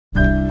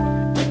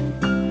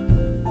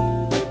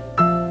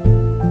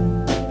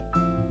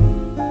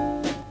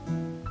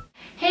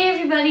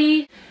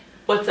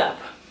What's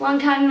up? Long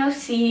time no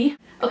see.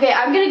 Okay,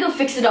 I'm gonna go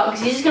fix the dog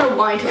because he's just gonna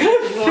whine till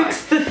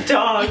Fix the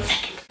dog.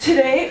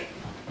 Today,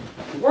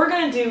 we're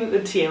gonna do the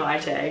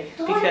TMI tag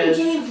because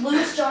we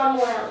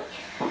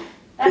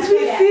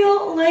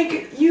feel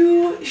like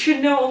you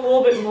should know a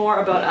little bit more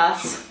about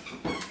us.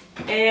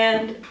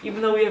 And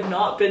even though we have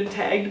not been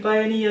tagged by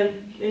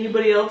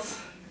anybody else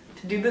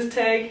to do this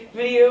tag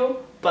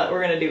video, but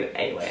we're gonna do it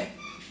anyway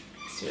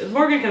as soon as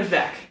Morgan comes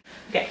back.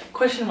 Okay,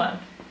 question 1.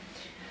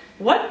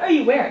 What are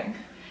you wearing?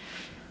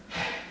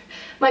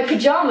 My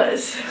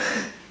pajamas.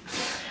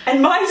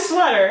 And my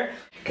sweater.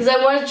 Because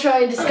I wanted to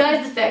try and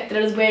disguise the fact that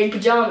I was wearing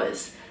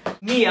pajamas.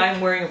 Me, I'm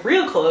wearing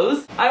real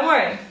clothes. I'm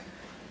wearing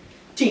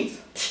jeans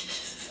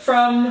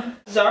from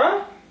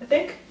Zara, I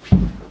think.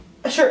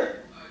 A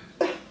shirt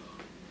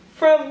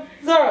from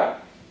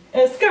Zara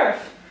and a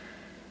scarf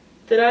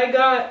that I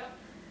got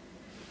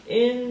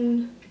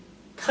in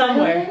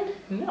somewhere.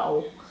 Thailand?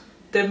 No.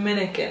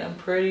 Dominican, I'm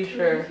pretty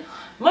sure.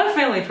 My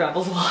family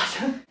travels a lot.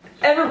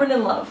 Ever been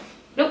in love?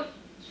 Nope.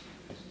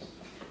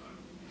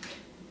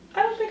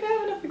 I don't think I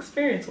have enough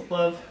experience with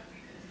love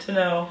to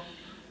know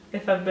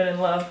if I've been in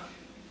love.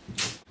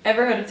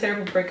 Ever had a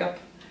terrible breakup?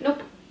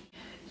 Nope.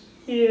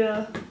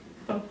 Yeah.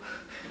 Oh.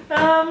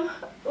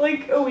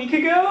 Like a week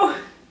ago?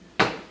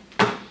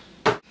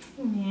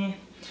 Yeah.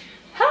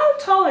 How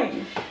tall are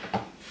you?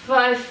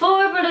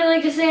 5'4", but I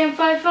like to say I'm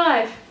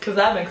 5'5". Cause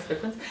that makes a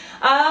difference.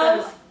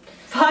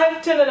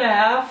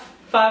 5'10.5",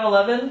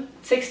 5'11".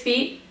 6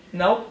 feet.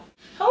 Nope.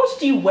 How much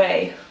do you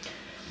weigh?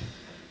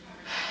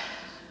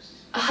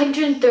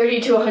 130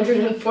 to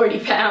 140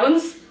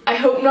 pounds. I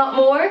hope not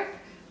more,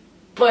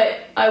 but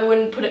I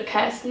wouldn't put it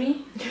past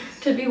me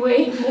to be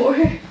weighing more.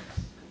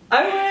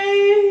 I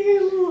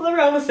weigh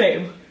around the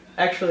same,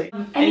 actually.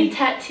 Any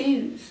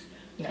tattoos?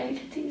 No. Any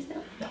tattoos?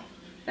 No. No.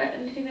 Not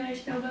anything that I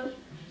should know about?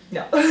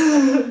 No.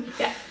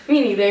 Yeah,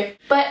 me neither.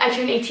 But I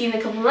turned 18 in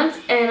a couple months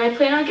and I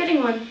plan on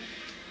getting one.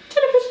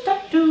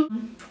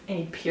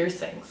 Any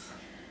piercings?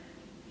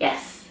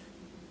 Yes.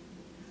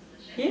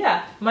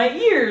 Yeah, my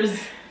ears.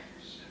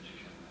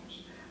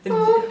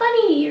 Oh,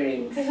 bunny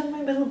earrings. I have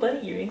my little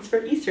bunny earrings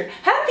for Easter.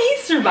 Happy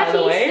Easter, by Happy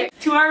the way, Easter.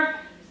 to our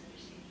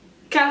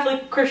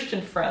Catholic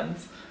Christian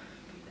friends.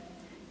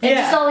 And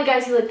just all the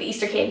guys who like the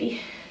Easter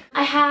candy.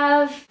 I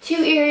have 2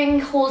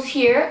 earring holes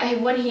here. I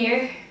have one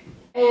here.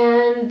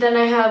 And then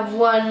I have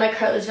one, my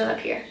cartilage done up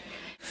here.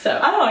 So.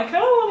 I don't know, I kind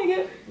of want to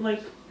get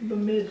like the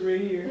mid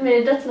right here.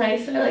 Mid, that's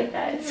nice. I like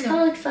that. It's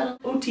kind of like subtle.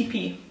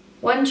 OTP.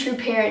 One true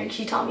parent,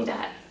 she taught me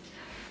that.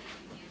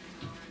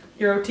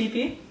 Your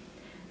OTP?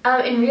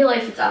 In real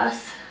life, it's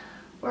us.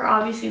 We're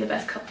obviously the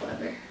best couple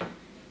ever.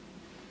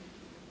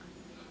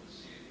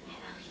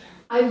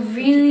 I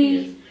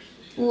really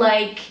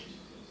like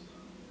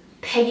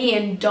Peggy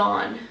and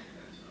Dawn.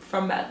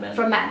 From Mad Men.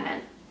 From Mad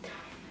Men.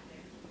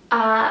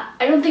 I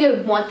don't think I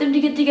would want them to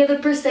get together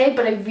per se,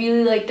 but I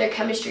really like their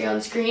chemistry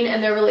on screen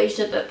and their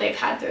relationship that they've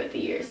had throughout the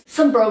years.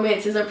 Some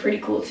bromances are pretty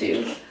cool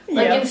too.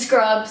 Like in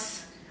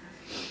Scrubs,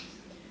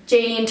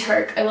 JD and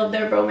Turk, I love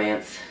their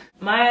bromance.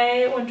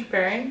 My winter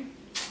pairing,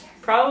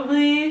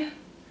 probably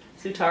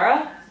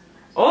Sutara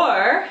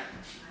or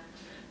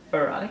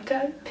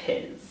Veronica and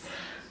Piz.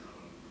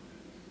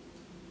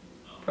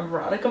 From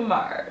Veronica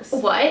Mars.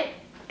 What?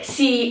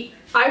 See,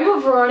 I'm a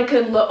Veronica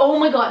and oh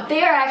my god,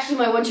 they are actually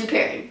my one-true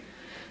pairing.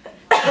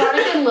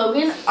 Veronica and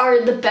Logan are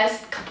the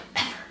best couple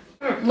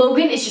ever.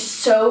 Logan is just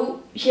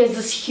so, he has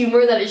this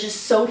humor that is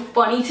just so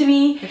funny to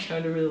me. Actually,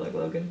 I do really like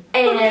Logan.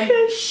 And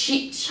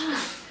she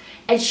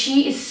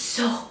is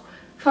so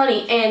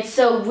funny and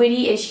so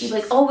witty, and she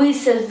like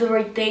always says the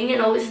right thing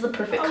and always has the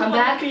perfect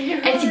comeback.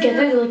 And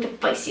together they're like the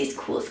feistiest,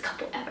 coolest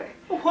couple ever.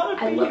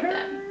 I love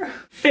them.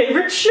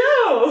 Favorite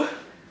show?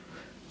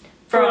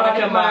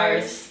 Veronica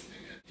Mars.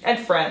 And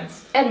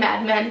Friends. And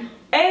Mad Men.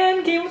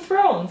 And Game of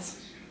Thrones.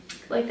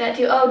 Like that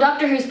too. Oh,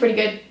 Doctor Who's pretty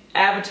good.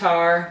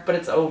 Avatar, but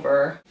it's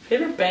over.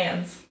 Favorite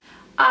bands?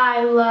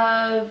 I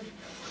love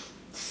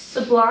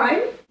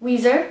Sublime,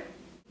 Weezer.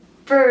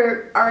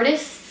 For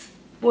artists,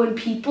 One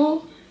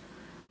People,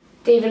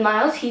 David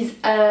Miles, he's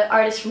an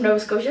artist from Nova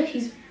Scotia.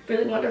 He's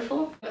really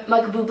wonderful.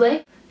 Michael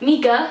Bublé.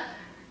 Mika.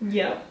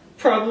 Yep,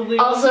 probably.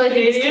 Also, I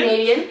think he's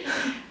Canadian.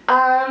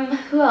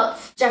 Who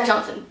else? Jack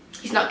Johnson.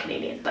 He's not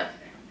Canadian, but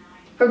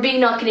for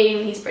being not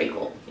Canadian, he's pretty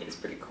cool. He's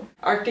pretty cool.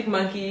 Arctic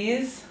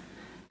Monkeys.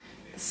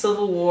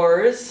 Civil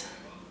Wars.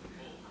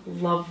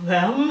 Love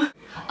them.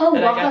 Oh,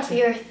 Walk Off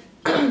the Earth.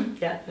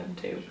 Yeah, them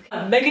too.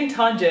 Megan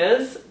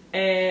Tonjes,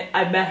 and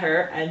I met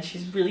her and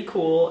she's really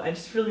cool and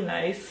she's really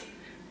nice.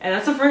 And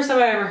that's the first time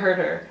I ever heard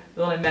her,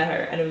 when I met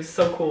her, and it was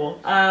so cool.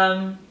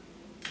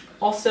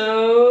 Also,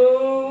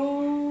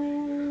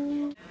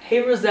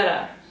 Hey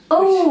Rosetta.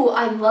 Oh,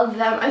 I love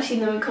them. I've seen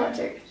them in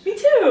concert. Me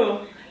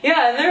too.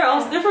 Yeah, and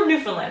they're from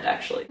Newfoundland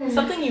actually.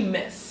 Something you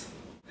miss.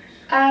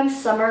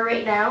 Summer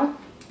right now.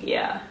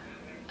 Yeah.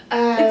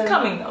 It's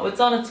coming though,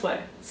 it's on its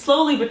way.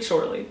 Slowly but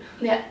surely.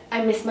 Yeah,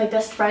 I miss my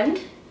best friend.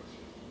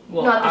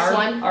 Well, not this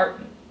one. Our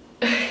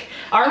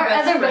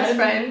other best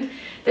friend.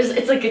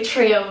 It's like a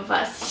trio of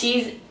us.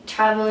 She's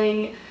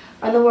traveling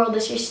around the world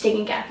this year. She's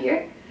taking gap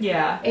year.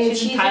 Yeah, And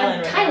she's in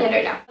Thailand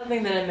right now.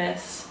 Something that I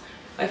miss,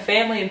 my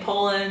family in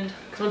Poland,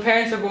 because my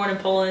parents were born in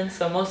Poland,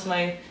 so most of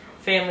my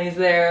family's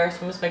there,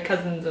 so I miss my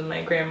cousins and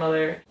my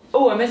grandmother.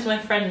 Oh, I miss my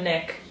friend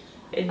Nick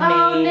in Maine.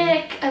 Oh,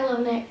 Nick. I love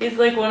Nick. He's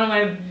like one of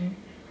my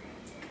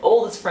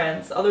oldest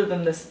friends, other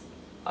than this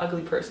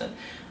ugly person.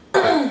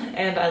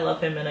 And I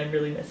love him and I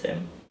really miss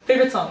him.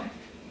 Favorite song?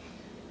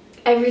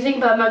 Everything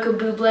by Michael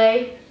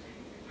Bublé.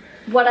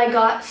 What I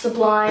Got,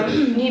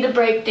 Sublime. Need a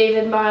Break,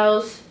 David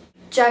Miles.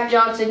 Jack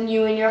Johnson,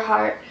 You in Your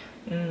Heart.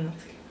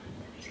 That's good.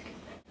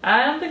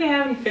 I don't think I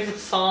have any favorite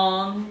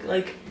song,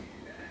 like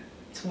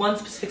it's one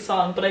specific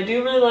song, but I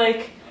do really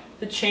like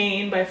The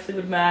Chain by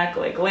Fleetwood Mac,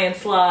 like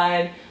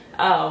Landslide.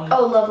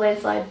 Oh, love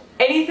Landslide.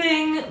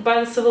 Anything by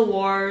the Civil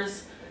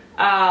Wars.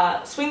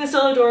 Swing the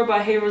Cellar Door by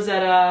Hey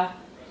Rosetta.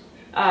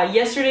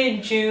 Yesterday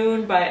in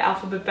June by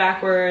Alphabet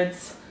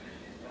Backwards.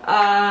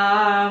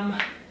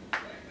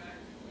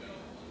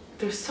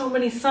 There's so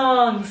many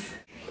songs.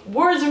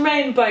 Words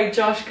Remain by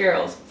Josh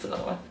Garrels. That's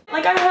another one.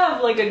 Like I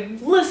have like a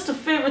list of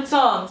favorite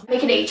songs.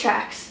 Make it 8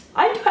 tracks.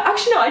 I do,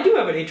 actually no, I do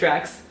have an 8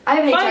 tracks. I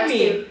have 8 Find tracks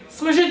me, too.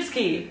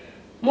 Smozitsky.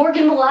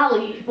 Morgan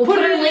Mullally. We'll put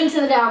her link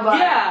to the down bar.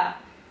 Yeah.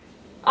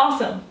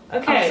 Awesome.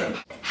 Okay.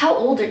 Awesome. How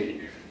old are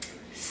you?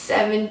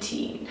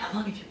 17. How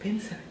long have you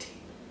been 17?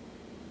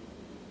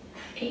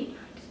 8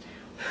 months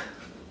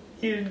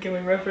You didn't get my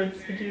reference,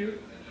 did you?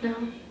 now.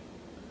 No.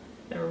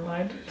 Never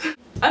mind.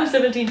 I'm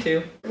 17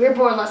 too. We were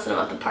born less than a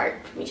month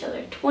apart from each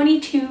other.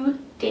 22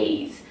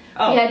 days.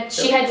 Oh.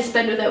 She had to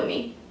spend without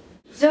me.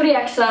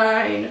 Zodiac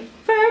sign.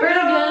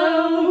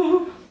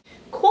 Virgo.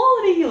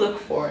 Quality you look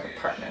for in a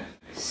partner.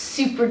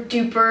 Super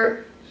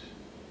duper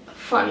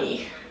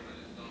funny.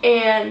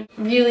 And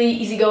really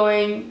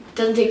easygoing.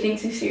 Doesn't take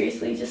things too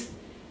seriously. Just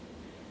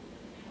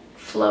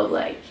flow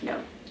like,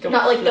 not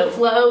like the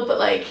flow, but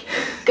like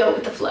go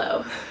with the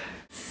flow.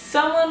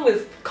 Someone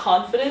with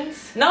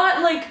confidence,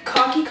 not like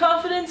cocky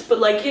confidence, but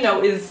like,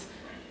 is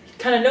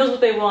kind of knows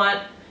what they want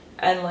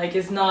and like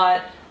is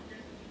not,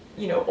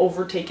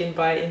 overtaken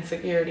by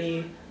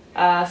insecurity.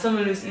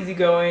 Someone who's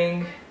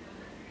easygoing,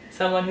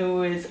 someone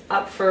who is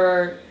up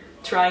for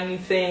trying new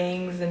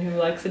things and who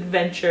likes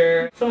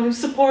adventure, someone who's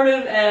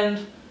supportive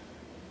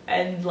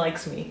and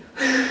likes me.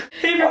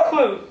 Favorite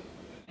quote?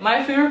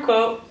 My favorite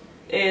quote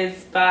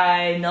is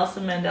by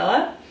Nelson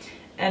Mandela,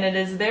 and it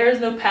is, "There is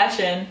no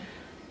passion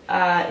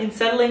in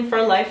settling for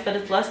a life that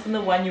is less than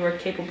the one you are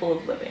capable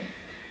of living."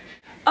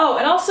 Oh,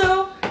 and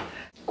also,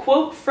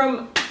 quote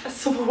from a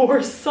Civil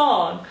War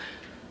song.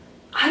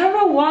 I don't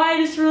know why I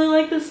just really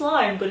like this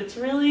line, but it's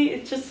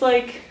just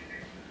like,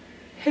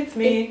 hits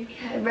me.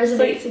 It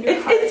resonates in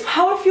your heart. It's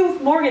how I feel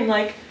with Morgan,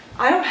 like,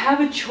 I don't have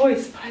a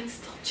choice, but I'd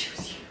still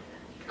choose you.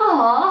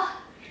 Aw,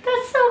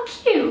 that's so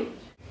cute.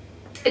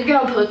 Edgar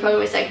Allan Poe is probably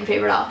my second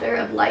favorite author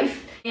of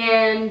life.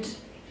 And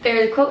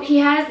there's a quote he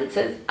has that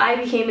says, "I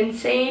became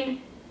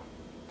insane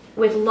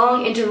with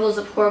long intervals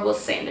of horrible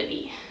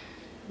sanity."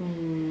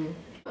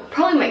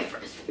 Probably my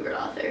first favorite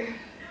author.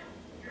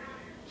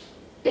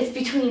 It's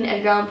between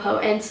Edgar Allan Poe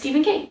and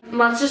Stephen King.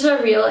 Monsters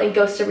are real and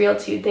ghosts are real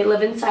too. They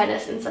live inside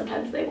us and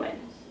sometimes they win.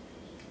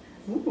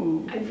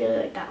 Ooh. I really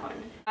like that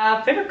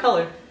one. Favorite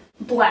color?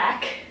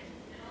 Black.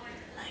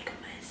 Like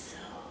my soul.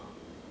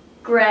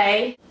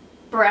 Gray.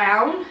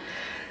 Brown.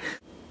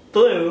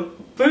 Blue.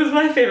 Blue's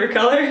my favorite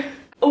color.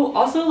 Oh,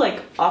 also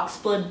like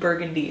oxblood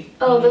burgundy.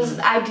 Oh,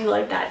 I do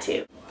like that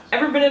too.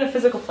 Ever been in a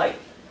physical fight?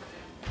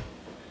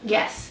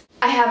 Yes.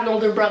 I have an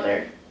older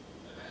brother.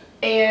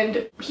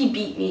 And he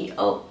beat me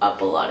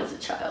up a lot as a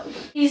child.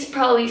 He's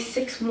probably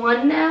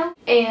 6'1" now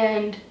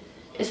and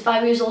is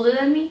 5 years older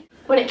than me.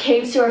 When it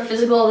came to our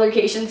physical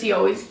altercations, he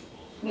always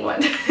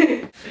won.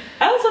 I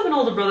also have an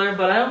older brother,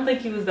 but I don't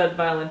think he was that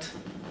violent.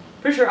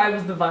 Pretty sure I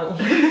was the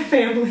violent one in the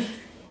family.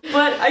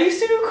 But I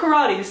used to do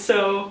karate,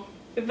 so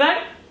if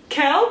that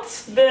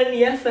counts, then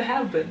yes, I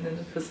have been in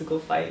a physical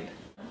fight.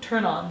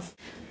 Turn-ons.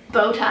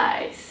 Bow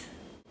ties.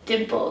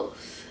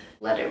 Dimples.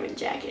 Letterman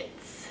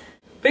jackets.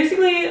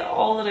 Basically,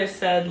 all that I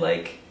said,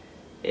 like,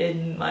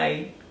 in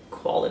my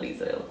qualities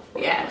that I look for.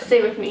 Yeah,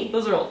 stay with me.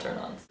 Those are all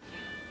turn-ons.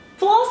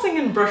 Flossing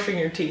and brushing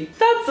your teeth.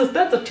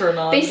 That's a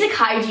turn-on. Basic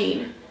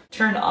hygiene.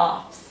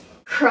 Turn-offs.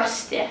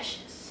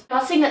 Crustaceous. I'm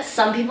not saying that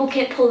some people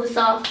can't pull this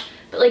off,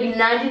 but like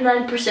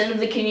 99% of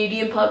the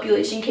Canadian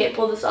population can't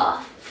pull this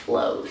off.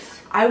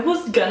 Flows. I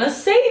was gonna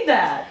say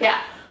that.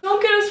 Yeah.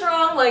 Don't get us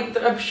wrong, like,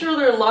 I'm sure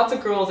there are lots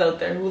of girls out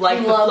there who like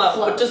the flow,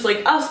 but just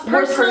like us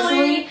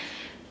personally,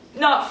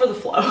 not for the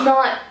flow.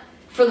 Not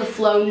for the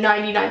flow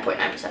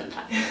 99.9% of the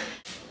time.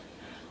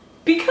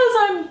 Because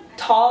I'm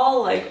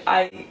tall, like,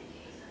 I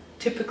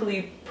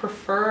typically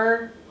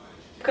prefer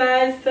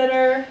guys that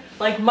are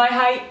like my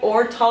height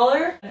or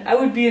taller. I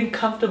would be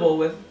uncomfortable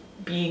with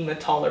being the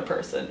taller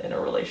person in a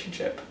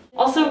relationship.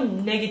 Also,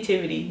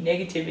 negativity.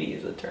 Negativity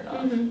is a turn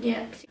on.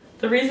 Yeah.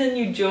 The reason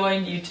you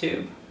joined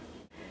YouTube.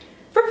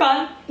 For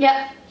fun.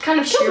 Yeah, kind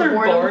of sheer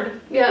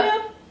boredom.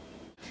 Yeah.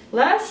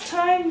 Last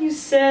time you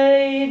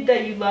said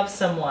that you love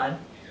someone.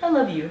 I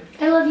love you.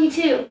 I love you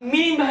too.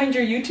 Meaning behind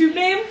your YouTube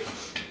name?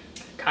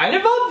 kind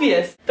of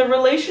obvious. The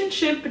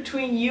relationship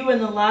between you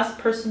and the last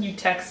person you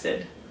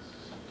texted.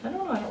 I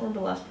don't know, I don't remember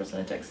the last person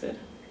I texted.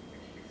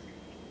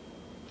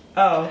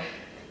 Oh,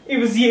 it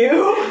was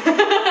you.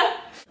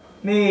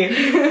 Me.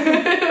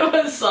 It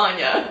was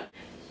Sonja.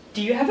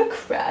 Do you have a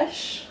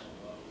crush?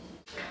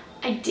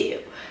 I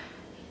do.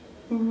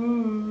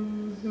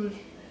 Ooh.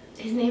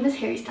 His name is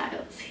Harry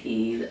Styles.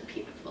 He's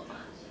beautiful.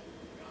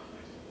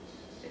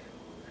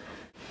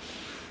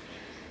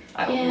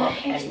 I don't love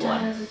Harry anyone.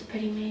 Styles is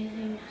pretty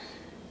amazing.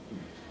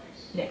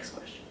 Next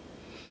question.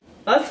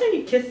 Last time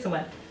you kissed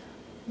someone.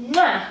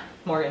 Mwah!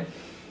 Morgan.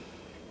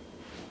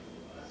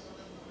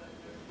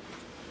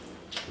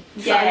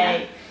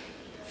 Yay.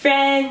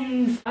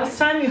 Friends. Last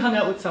time you hung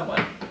out with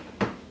someone.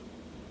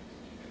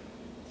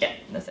 Yeah,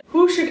 that's it.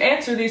 Who should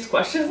answer these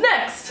questions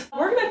next?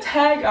 We're gonna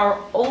tag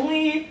our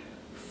only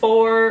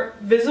 4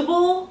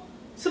 visible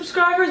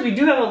subscribers. We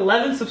do have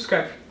 11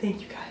 subscribers.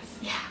 Thank you guys.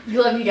 Yeah, we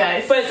love you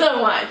guys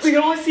so much. We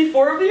can only see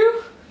 4 of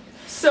you.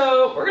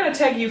 So we're gonna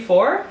tag you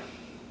 4,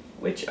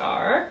 which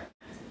are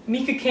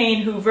Mika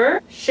Kane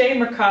Hoover, Shay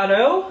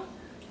Mercado,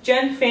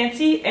 Jen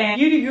Fancy, and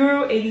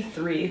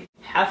BeautyGuru83.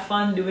 Have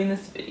fun doing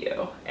this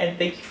video, and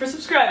thank you for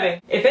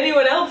subscribing. If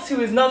anyone else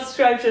who is not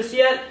subscribed just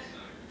yet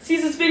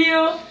sees this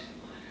video,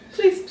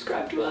 please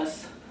subscribe to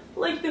us,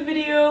 like the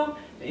video.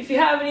 If you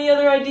have any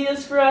other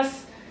ideas for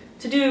us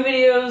to do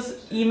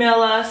videos,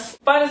 email us.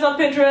 Find us on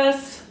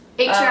Pinterest.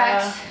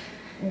 8-tracks.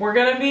 We're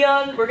gonna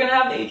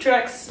have the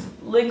 8-tracks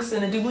links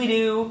in the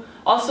doobly-doo.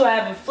 Also, I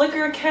have a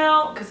Flickr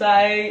account because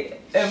I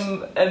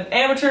am an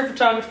amateur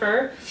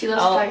photographer. She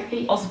loves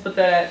photography. Also put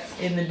that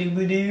in the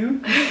doobly-doo.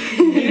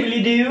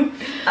 Doobly-doo.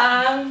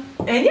 And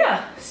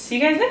yeah, see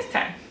you guys next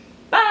time.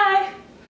 Bye!